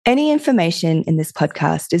Any information in this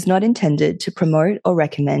podcast is not intended to promote or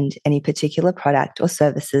recommend any particular product or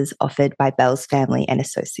services offered by Bell's Family and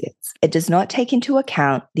Associates. It does not take into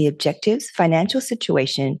account the objectives, financial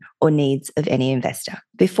situation, or needs of any investor.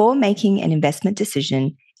 Before making an investment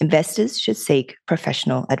decision, investors should seek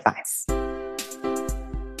professional advice.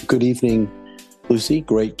 Good evening, Lucy.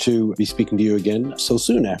 Great to be speaking to you again so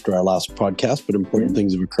soon after our last podcast, but important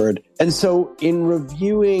things have occurred. And so in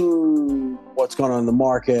reviewing what's going on in the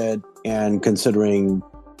market and considering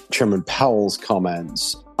Chairman Powell's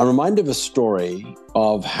comments, I'm reminded of a story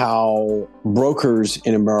of how brokers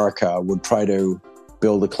in America would try to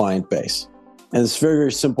build a client base. And it's a very,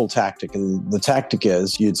 very simple tactic. And the tactic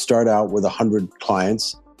is you'd start out with 100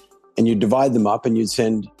 clients and you'd divide them up and you'd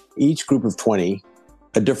send each group of 20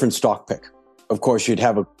 a different stock pick. Of course, you'd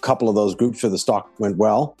have a couple of those groups where the stock went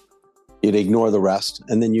well. You'd ignore the rest.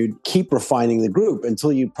 And then you'd keep refining the group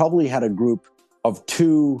until you probably had a group of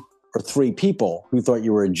 2 or 3 people who thought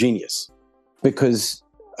you were a genius. Because,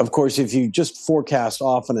 of course, if you just forecast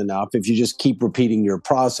often enough, if you just keep repeating your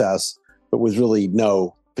process, but with really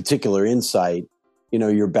no particular insight,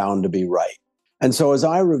 you're bound to be right. And so as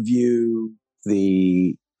I review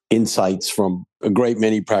the insights from a great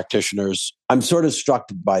many practitioners, I'm sort of struck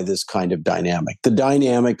by this kind of dynamic. The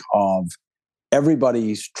dynamic of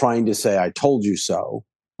everybody's trying to say, I told you so,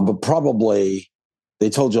 but probably they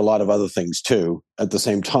told you a lot of other things too at the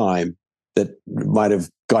same time that might have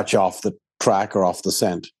got you off the track or off the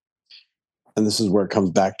scent. And this is where it comes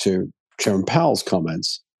back to Chairman Powell's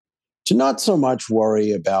comments, to not so much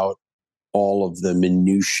worry about all of the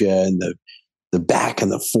minutiae and the back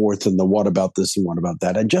and the forth and the what about this and what about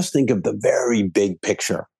that. I just think of the very big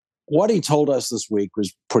picture. What he told us this week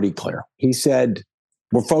was pretty clear. He said,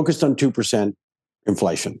 we're focused on 2%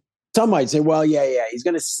 inflation. Some might say, well, yeah, he's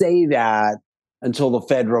going to say that until the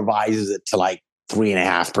Fed revises it to like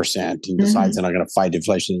 3.5% and decides they're not going to fight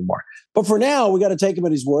inflation anymore. But for now, we got to take him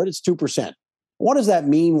at his word. It's 2%. What does that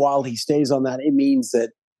mean while he stays on that? It means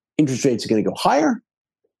that interest rates are going to go higher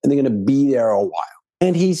and they're going to be there a while.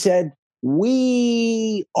 And he said,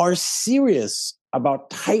 we are serious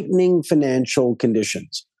about tightening financial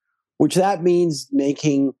conditions, which that means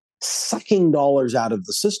sucking dollars out of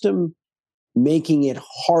the system, making it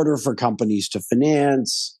harder for companies to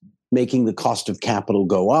finance, making the cost of capital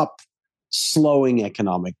go up, slowing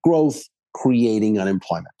economic growth, creating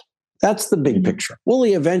unemployment. That's the big picture. Will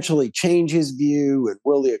he eventually change his view? And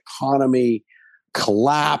will the economy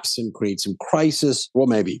collapse and create some crisis? Well,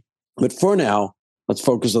 maybe. But for now, let's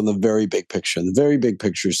focus on the very big picture. And the very big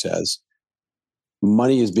picture says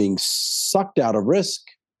money is being sucked out of risk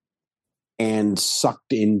and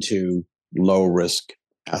sucked into low risk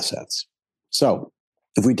assets. So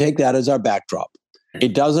if we take that as our backdrop,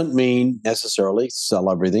 it doesn't mean necessarily sell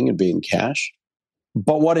everything and be in cash.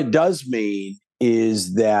 But what it does mean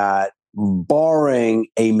is that barring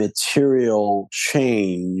a material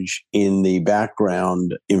change in the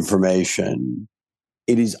background information,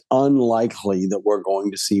 it is unlikely that we're going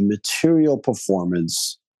to see material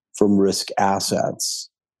performance from risk assets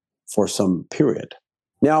for some period.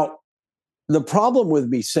 Now, the problem with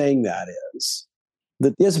me saying that is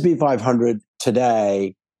that the S&P 500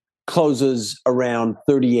 today closes around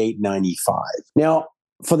 38.95. Now,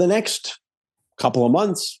 for the next couple of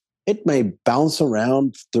months, it may bounce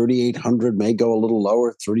around 3,800, may go a little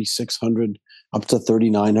lower, 3,600, up to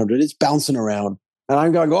 3,900. It's bouncing around. And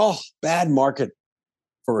I'm going, bad market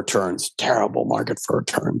for returns, terrible market for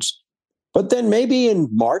returns. But then maybe in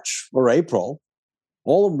March or April,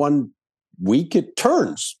 all in one week, it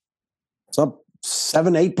turns. It's up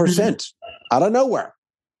 7-8% out of nowhere.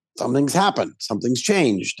 Something's happened. Something's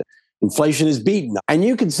changed. Inflation is beaten. And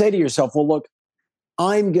you can say to yourself, well, look,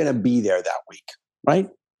 I'm going to be there that week, right?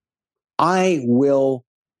 I will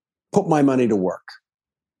put my money to work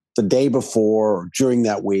the day before or during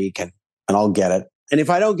that week, and I'll get it. And if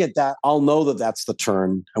I don't get that, I'll know that that's the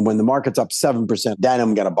turn. And when the market's up 7%, then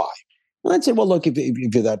I'm going to buy. And I'd say, well, look, if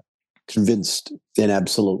you're that convinced, then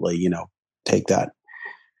absolutely, take that.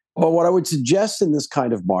 But what I would suggest in this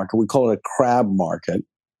kind of market, we call it a crab market,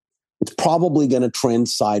 it's probably going to trend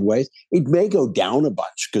sideways. It may go down a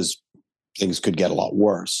bunch because things could get a lot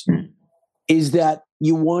worse. Is that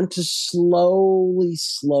you want to slowly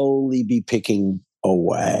be picking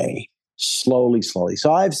away. Slowly.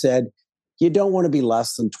 So I've said you don't want to be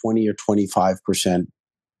less than 20 or 25%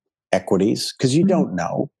 equities because you don't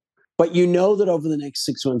know. But you know that over the next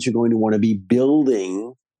 6 months, you're going to want to be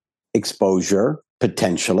building exposure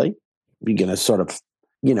potentially. You're going to sort of,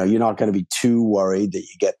 you're not going to be too worried that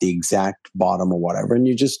you get the exact bottom or whatever. And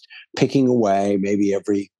you're just picking away maybe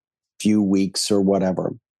every few weeks or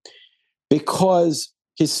whatever. Because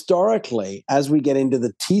historically, as we get into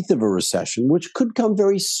the teeth of a recession, which could come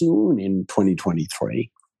very soon in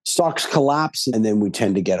 2023, stocks collapse and then we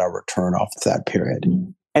tend to get our return off that period.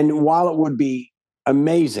 And while it would be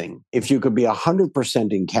amazing if you could be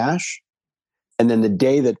 100% in cash, and then the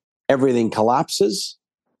day that everything collapses,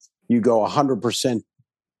 you go 100%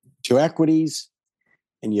 to equities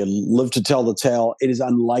and you live to tell the tale, it is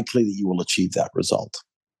unlikely that you will achieve that result.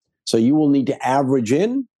 So you will need to average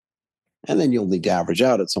in, and then you'll need to average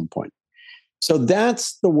out at some point. So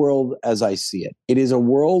that's the world as I see it. It is a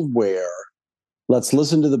world where let's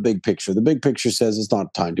listen to the big picture. The big picture says it's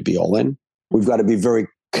not time to be all in. We've got to be very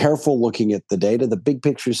careful looking at the data. The big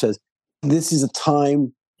picture says this is a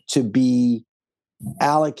time to be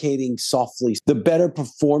allocating softly. The better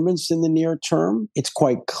performance in the near term, it's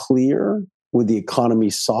quite clear with the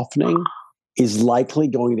economy softening, is likely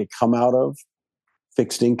going to come out of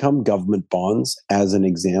fixed income, government bonds, as an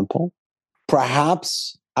example.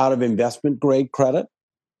 Perhaps out of investment grade credit.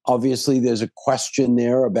 Obviously, there's a question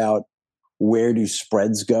there about where do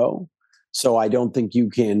spreads go? So I don't think you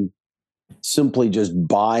can simply just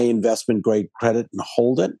buy investment grade credit and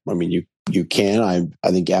hold it. I mean, you can.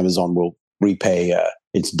 I think Amazon will repay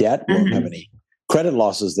its debt. Won't have any credit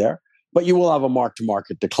losses there. But you will have a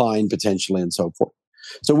mark-to-market decline potentially and so forth.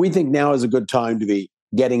 So we think now is a good time to be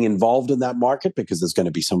getting involved in that market because there's going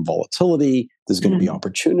to be some volatility. There's going to be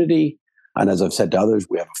opportunity. And as I've said to others,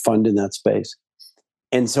 we have a fund in that space.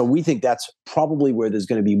 And so we think that's probably where there's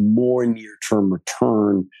going to be more near-term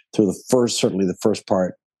return through certainly the first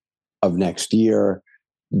part of next year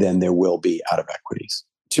than there will be out of equities.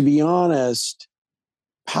 To be honest,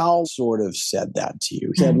 Powell sort of said that to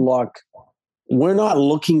you. He said, look, we're not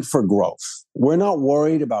looking for growth. We're not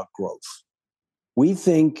worried about growth. We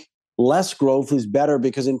think less growth is better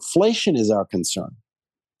because inflation is our concern.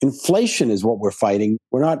 Inflation is what we're fighting.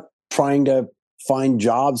 We're not trying to find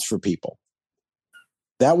jobs for people.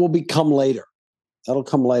 That will come later. That'll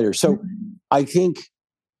come later. So I think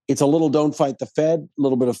it's a little don't fight the Fed, a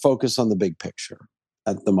little bit of focus on the big picture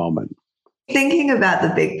at the moment. Thinking about the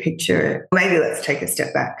big picture, maybe let's take a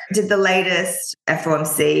step back. Did the latest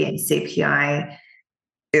FOMC and CPI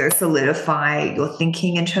solidify your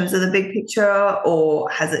thinking in terms of the big picture, or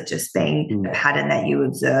has it just been a pattern that you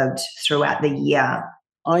observed throughout the year?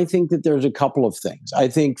 I think that there's a couple of things. I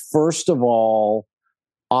think, first of all,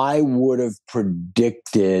 I would have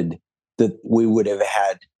predicted that we would have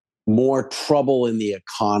had more trouble in the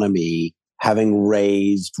economy having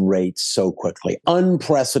raised rates so quickly.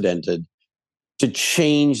 Unprecedented to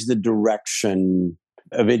change the direction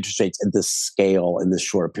of interest rates at this scale in this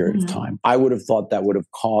short period of time. I would have thought that would have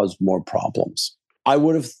caused more problems. I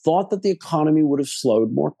would have thought that the economy would have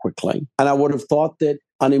slowed more quickly. And I would have thought that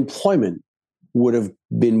unemployment would have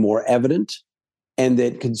been more evident and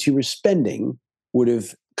that consumer spending would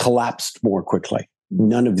have collapsed more quickly.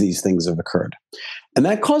 None of these things have occurred. And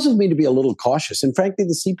that causes me to be a little cautious. And frankly,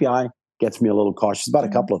 the CPI gets me a little cautious about a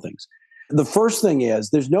couple of things. The first thing is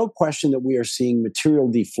there's no question that we are seeing material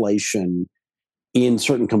deflation in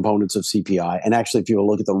certain components of CPI. And actually, if you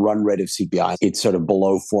look at the run rate of CPI, it's sort of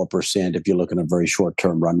below 4% if you look at a very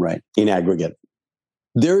short-term run rate in aggregate.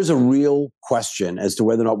 There is a real question as to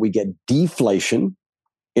whether or not we get deflation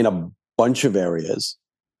in a bunch of areas,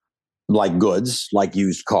 like goods, like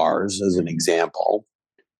used cars, as an example,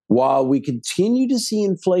 while we continue to see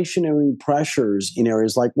inflationary pressures in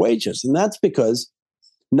areas like wages. And that's because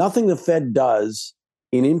nothing the Fed does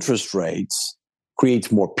in interest rates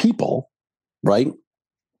creates more people, right?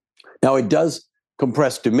 Now, it does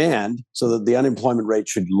compress demand so that the unemployment rate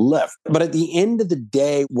should lift. But at the end of the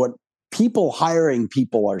day, what hiring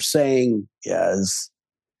people are saying is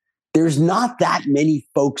there's not that many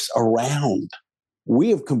folks around. We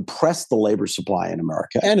have compressed the labor supply in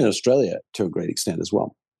America and in Australia to a great extent as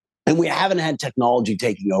well. And we haven't had technology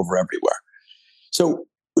taking over everywhere. So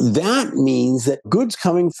that means that goods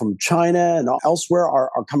coming from China and elsewhere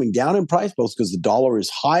are coming down in price, both because the dollar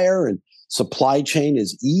is higher and supply chain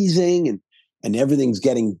is easing and everything's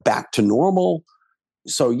getting back to normal.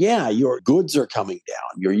 So yeah, your goods are coming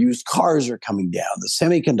down. Your used cars are coming down. The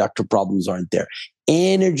semiconductor problems aren't there.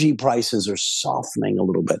 Energy prices are softening a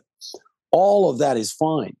little bit. All of that is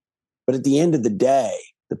fine. But at the end of the day,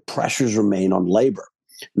 the pressures remain on labor.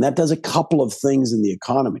 And that does a couple of things in the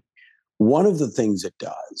economy. One of the things it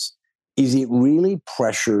does is it really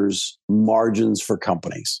pressures margins for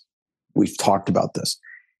companies. We've talked about this.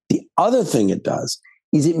 The other thing it does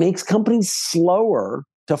is it makes companies slower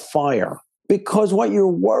to fire, because what you're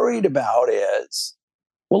worried about is,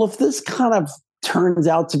 well, if this kind of turns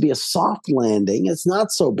out to be a soft landing, it's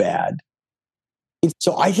not so bad.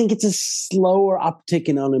 So I think it's a slower uptick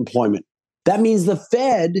in unemployment. That means the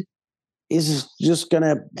Fed is just going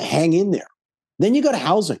to hang in there. Then you go to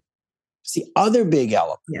housing. It's the other big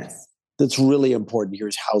element that's really important here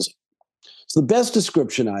is housing. So the best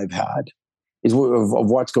description I've had is of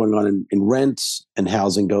what's going on in rents and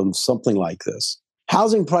housing goes something like this.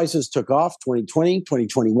 Housing prices took off 2020,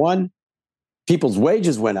 2021. People's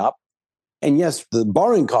wages went up. And yes, the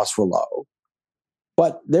borrowing costs were low.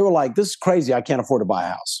 But they were like, this is crazy. I can't afford to buy a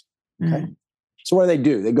house. Okay. So what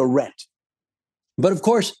do? They go rent. But of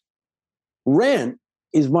course, rent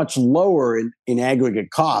is much lower in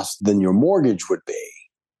aggregate cost than your mortgage would be.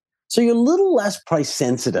 So you're a little less price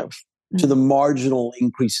sensitive to the marginal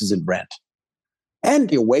increases in rent.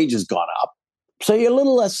 And your wage has gone up. So you're a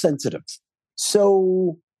little less sensitive.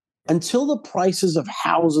 So until the prices of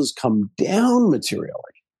houses come down materially,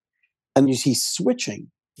 and you see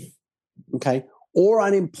switching, okay, or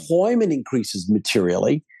unemployment increases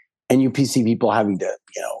materially, and you see people having to,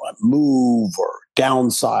 move or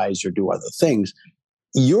downsize or do other things,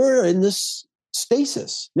 you're in this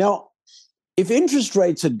stasis. Now, if interest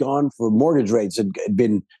rates had gone for mortgage rates had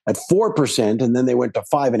been at 4% and then they went to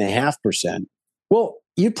 5.5%, well,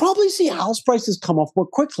 you'd probably see house prices come off more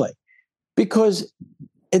quickly because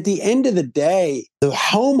at the end of the day, the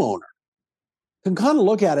homeowner can kind of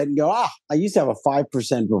look at it and go, I used to have a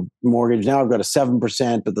 5% mortgage. Now I've got a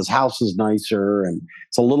 7%, but this house is nicer and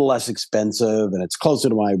it's a little less expensive and it's closer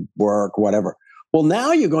to my work, whatever. Well,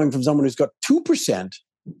 now you're going from someone who's got 2%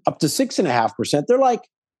 up to 6.5%. They're like,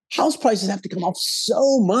 house prices have to come off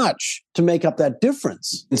so much to make up that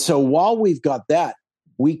difference. And so while we've got that,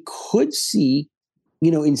 we could see,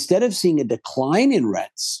 instead of seeing a decline in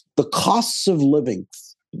rents, the costs of living,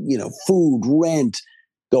 food, rent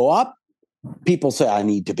go up. People say, I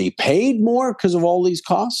need to be paid more because of all these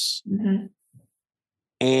costs.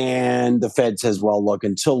 And the Fed says, well, look,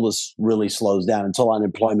 until this really slows down, until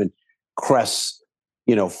unemployment crests,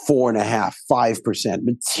 4.5%, 5%,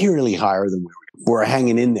 materially higher than we're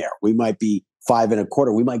hanging in there. We might be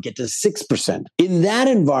 5.25%. We might get to 6%. In that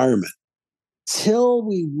environment, till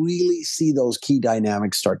we really see those key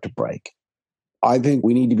dynamics start to break, I think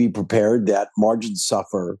we need to be prepared that margins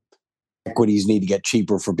suffer. Equities need to get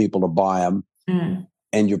cheaper for people to buy them.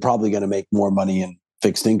 And you're probably going to make more money in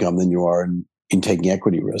fixed income than you are in taking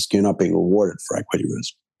equity risk. You're not being rewarded for equity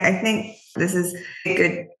risk. I think this is a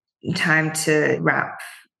good time to wrap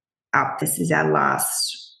up. This is our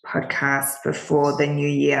last podcast before the new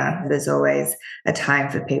year. There's always a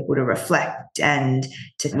time for people to reflect and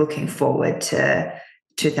to looking forward to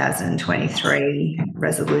 2023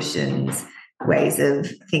 resolutions, ways of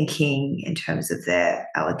thinking in terms of their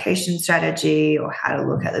allocation strategy or how to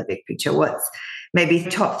look at the big picture. What's maybe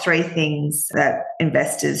top 3 things that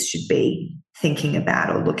investors should be thinking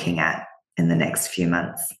about or looking at in the next few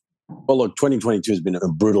months? Well, look, 2022 has been a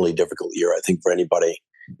brutally difficult year, I think, for anybody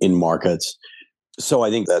in markets. So I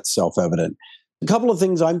think that's self-evident. A couple of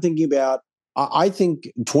things I'm thinking about. I think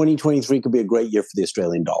 2023 could be a great year for the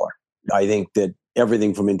Australian dollar. I think that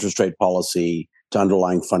everything from interest rate policy to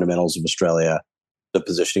underlying fundamentals of Australia, the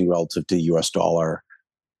positioning relative to the US dollar.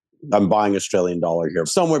 I'm buying Australian dollar here,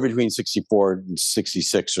 somewhere between 64 and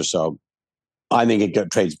 66 or so. I think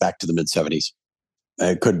it trades back to the mid-70s.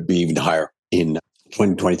 It could be even higher in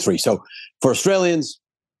 2023. So for Australians,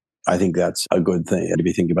 I think that's a good thing to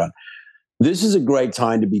be thinking about. This is a great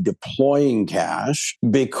time to be deploying cash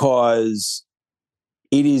because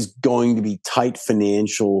it is going to be tight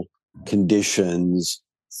financial conditions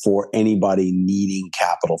for anybody needing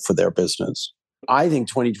capital for their business. I think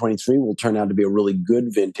 2023 will turn out to be a really good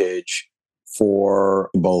vintage for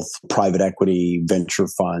both private equity, venture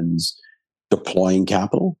funds deploying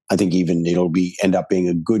capital. I think even it'll end up being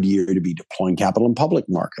a good year to be deploying capital in public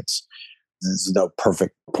markets. There's no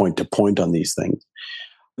perfect point to point on these things.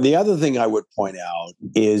 The other thing I would point out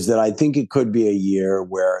is that I think it could be a year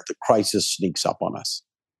where the crisis sneaks up on us.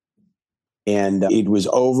 And it was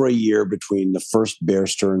over a year between the first Bear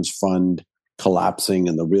Stearns fund collapsing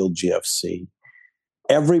and the real GFC.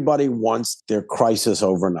 Everybody wants their crisis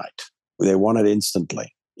overnight. They want it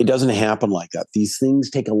instantly. It doesn't happen like that. These things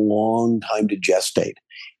take a long time to gestate.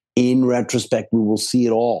 In retrospect, we will see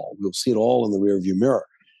it all. We'll see it all in the rearview mirror.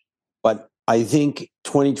 But I think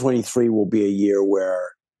 2023 will be a year where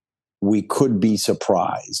we could be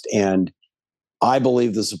surprised. And I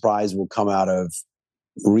believe the surprise will come out of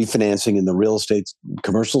refinancing in the real estate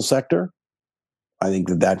commercial sector. I think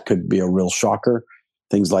that could be a real shocker.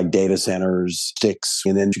 Things like data centers, sticks,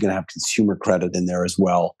 and then you're going to have consumer credit in there as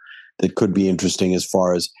well. That could be interesting as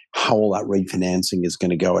far as how all that refinancing is going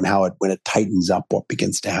to go and when it tightens up, what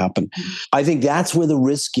begins to happen. I think that's where the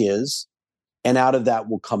risk is. And out of that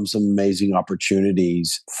will come some amazing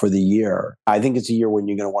opportunities for the year. I think it's a year when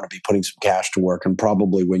you're going to want to be putting some cash to work, and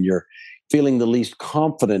probably when you're feeling the least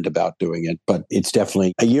confident about doing it. But it's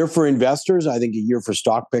definitely a year for investors. I think a year for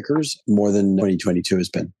stock pickers, more than 2022 has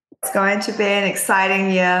been. It's going to be an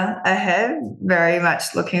exciting year ahead. Very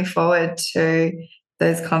much looking forward to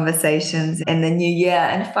those conversations in the new year.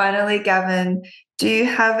 And finally, Gavin, do you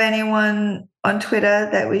have anyone on Twitter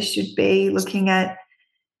that we should be looking at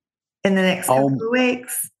in the next couple of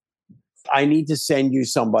weeks? I need to send you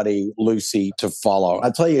somebody, Lucy, to follow.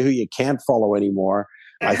 I'll tell you who you can't follow anymore.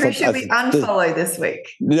 Who should we unfollow this week?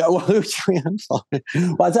 No, who should we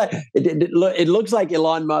unfollow? Well, it looks like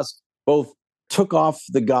Elon Musk both took off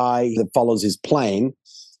the guy that follows his plane,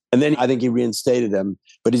 and then I think he reinstated him,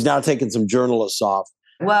 but he's now taken some journalists off.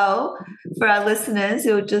 Well, for our listeners,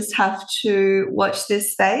 you'll just have to watch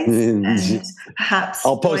this space and perhaps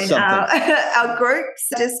I'll post join something. our groups,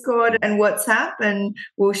 Discord and WhatsApp, and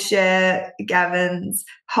we'll share Gavin's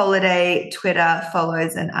holiday Twitter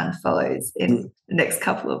follows and unfollows in the next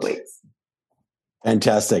couple of weeks.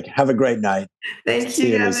 Fantastic. Have a great night. Thank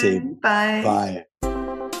you, Gavin. Lucy. Bye. Bye.